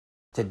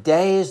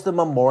Today is the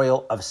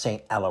memorial of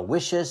St.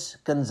 Aloysius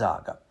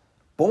Gonzaga.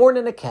 Born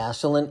in a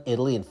castle in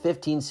Italy in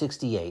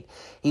 1568,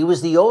 he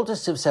was the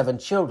oldest of 7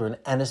 children,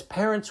 and his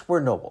parents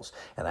were nobles.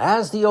 And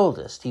as the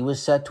oldest, he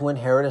was set to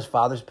inherit his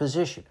father's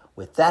position.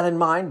 With that in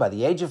mind, by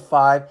the age of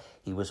 5,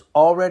 he was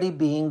already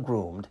being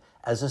groomed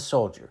as a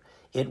soldier.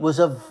 It was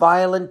a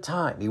violent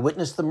time. He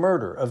witnessed the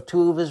murder of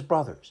 2 of his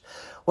brothers.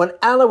 When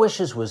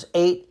Aloysius was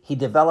 8, he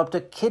developed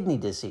a kidney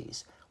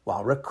disease.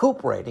 While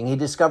recuperating, he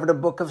discovered a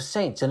book of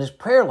saints, and his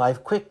prayer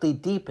life quickly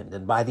deepened,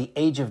 and by the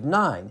age of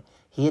 9,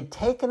 he had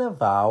taken a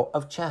vow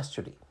of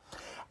chastity.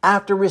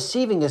 After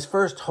receiving his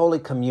first Holy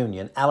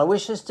Communion,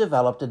 Aloysius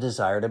developed a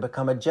desire to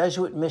become a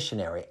Jesuit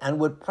missionary and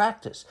would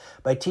practice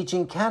by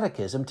teaching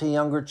catechism to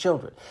younger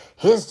children.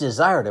 His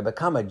desire to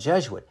become a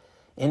Jesuit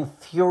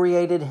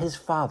infuriated his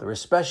father,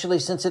 especially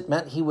since it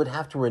meant he would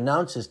have to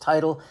renounce his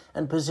title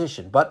and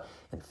position. But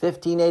in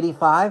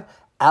 1585,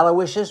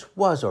 Aloysius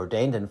was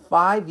ordained, and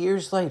 5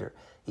 years later,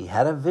 he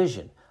had a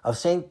vision of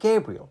St.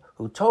 Gabriel,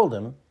 who told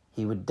him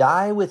he would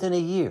die within a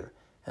year,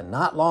 and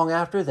not long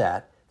after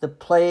that, the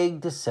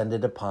plague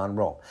descended upon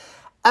Rome.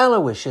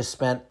 Aloysius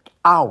spent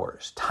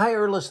hours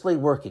tirelessly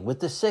working with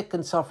the sick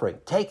and suffering,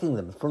 taking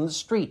them from the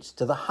streets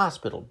to the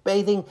hospital,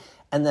 bathing,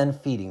 and then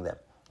feeding them.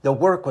 The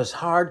work was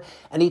hard,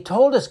 and he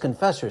told his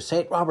confessor,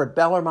 St. Robert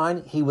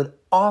Bellarmine, he would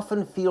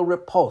often feel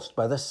repulsed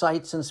by the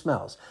sights and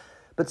smells.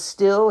 But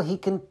still, he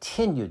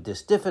continued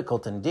this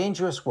difficult and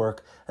dangerous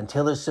work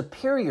until his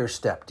superior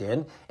stepped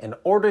in and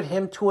ordered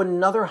him to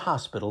another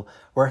hospital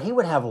where he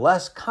would have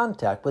less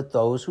contact with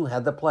those who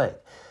had the plague.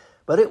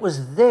 But it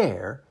was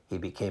there he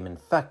became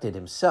infected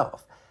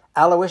himself.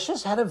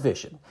 Aloysius had a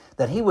vision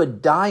that he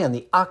would die on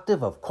the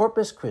octave of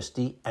Corpus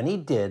Christi, and he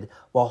did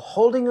while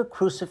holding a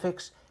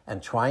crucifix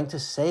and trying to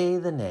say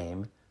the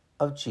name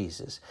of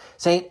Jesus.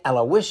 St.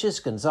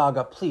 Aloysius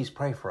Gonzaga, please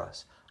pray for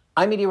us.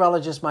 I'm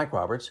meteorologist Mike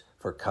Roberts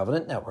for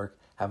Covenant Network.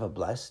 Have a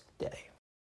blessed day.